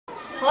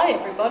Hi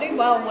everybody,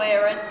 well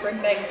we're at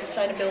Brimbank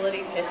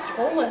Sustainability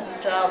Festival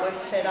and we've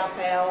set up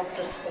our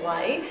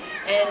display,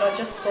 and I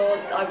just thought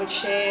I would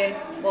share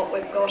what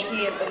we've got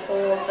here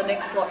before the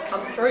next lot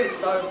come through,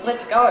 so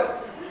let's go.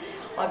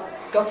 I've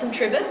got some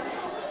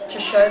trivets to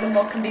show them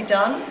what can be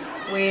done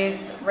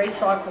with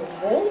recycled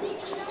wool.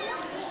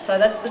 So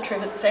that's the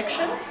trivet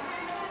section.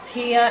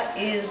 Here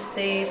is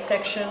the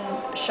section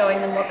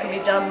showing them what can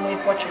be done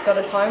with what you've got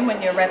at home when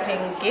you're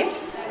wrapping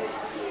gifts.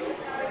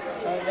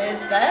 So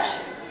there's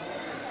that.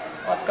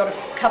 I've got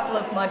a couple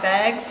of my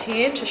bags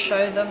here to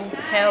show them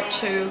how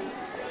to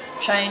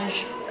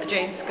change a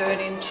jean skirt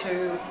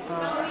into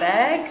a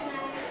bag.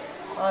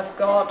 I've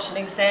got an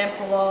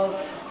example of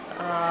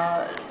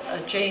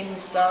a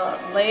jeans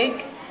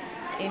leg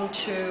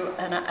into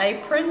an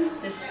apron.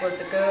 This was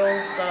a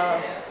girl's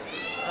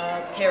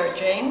pair of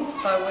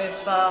jeans, so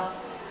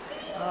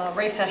we've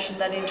refashioned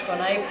that into an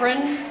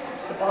apron.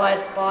 The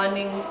bias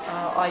binding,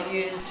 I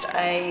used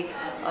a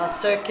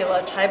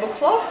circular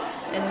tablecloth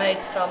and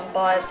made some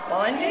bias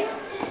binding.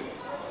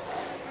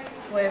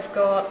 We've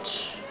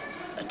got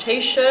a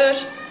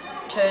t-shirt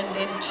turned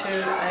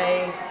into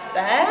a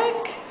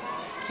bag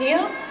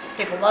here.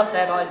 People love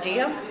that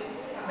idea,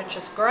 which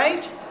is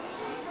great.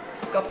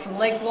 Got some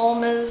leg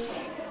warmers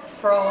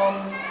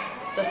from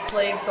the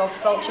sleeves of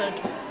felted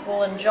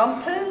woolen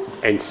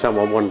jumpers. And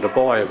someone wanted to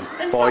buy them.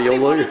 And somebody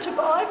wanted to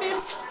buy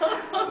this.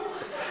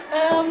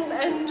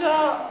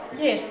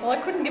 Yes, well I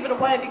couldn't give it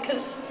away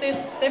because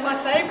they're my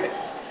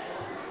favourites.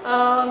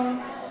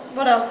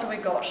 What else have we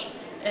got?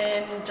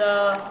 And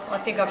I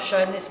think I've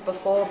shown this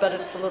before, but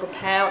it's a little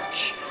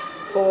pouch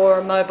for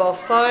a mobile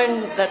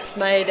phone that's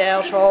made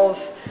out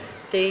of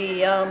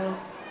the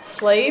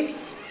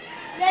sleeves.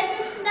 There's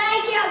a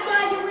snake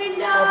outside the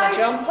window. Of a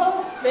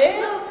jumper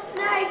there. Look,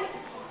 snake.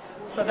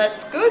 So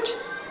that's good.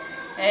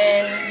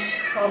 And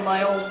on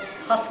my old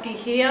husky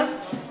here,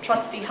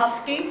 trusty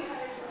husky,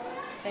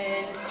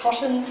 and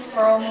cottons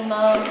from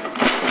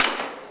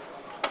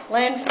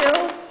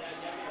landfill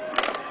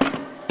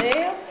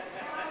there.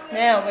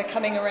 Now we're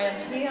coming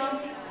around here.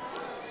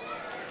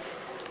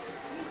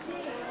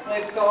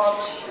 We've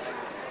got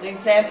an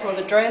example of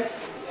a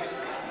dress.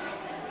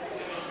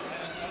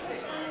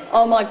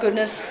 Oh my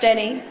goodness,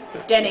 Danny,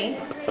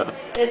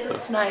 there's a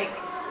snake,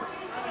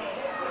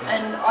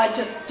 and I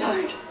just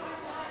don't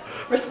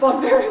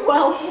respond very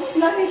well to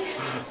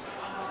snakes.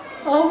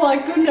 Oh my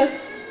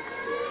goodness.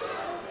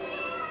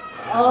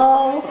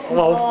 Oh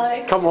well,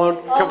 my. come on,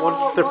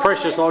 the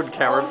pressure's on,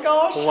 Karen. Oh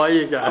gosh.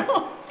 Away you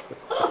go.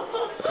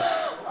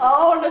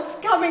 Oh, and it's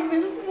coming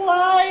this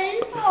way.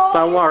 Oh.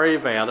 Don't worry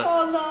about it.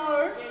 Oh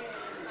no.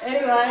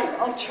 Anyway,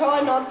 I'll try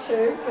not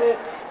to,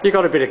 but You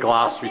got a bit of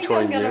glass I think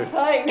between I'm you.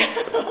 Faint.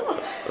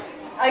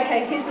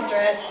 Okay, here's a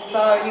dress.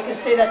 So you can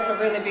see that's a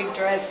really big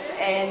dress,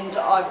 and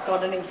I've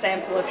got an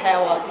example of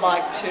how I'd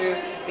like to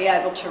be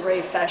able to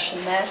refashion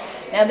that.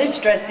 Now this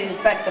dress is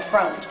back the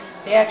front.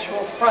 The actual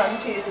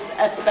front is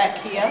at the back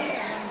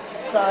here.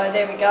 So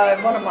there we go,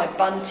 one of my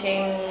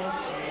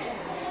buntings,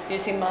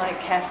 using my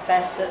calf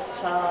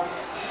facet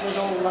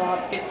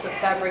little bits of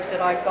fabric that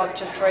I got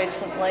just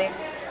recently.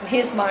 And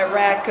here's my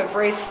rack of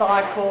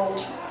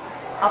recycled,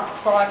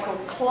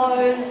 upcycled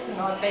clothes, and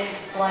I've been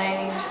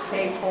explaining to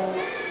people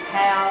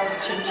how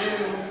to do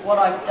what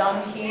I've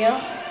done here.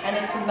 And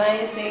it's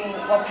amazing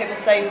what people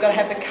say, you've got to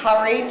have the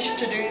courage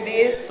to do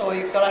this, or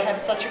you've got to have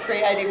such a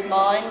creative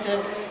mind.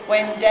 And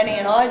when Danny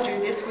and I do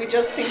this, we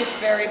just think it's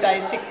very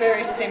basic,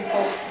 very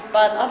simple,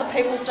 but other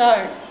people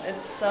don't.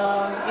 It's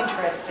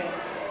interesting.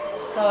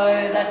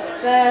 So that's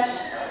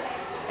that.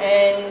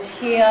 And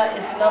here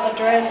is another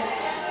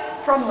dress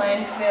from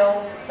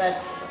landfill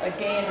that's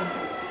again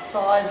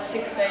size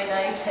 16,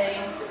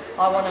 18.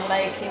 I want to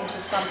make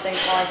into something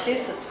like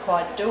this. It's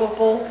quite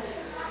doable.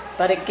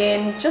 But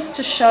again, just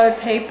to show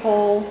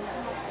people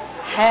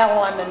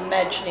how I'm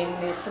imagining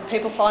this, and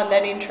people find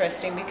that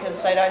interesting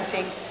because they don't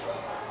think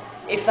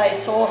if they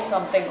saw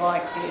something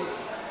like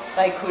this,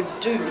 they could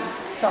do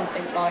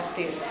something like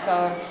this.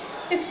 So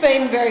it's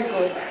been very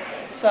good.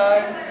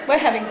 So we're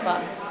having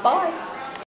fun. Bye.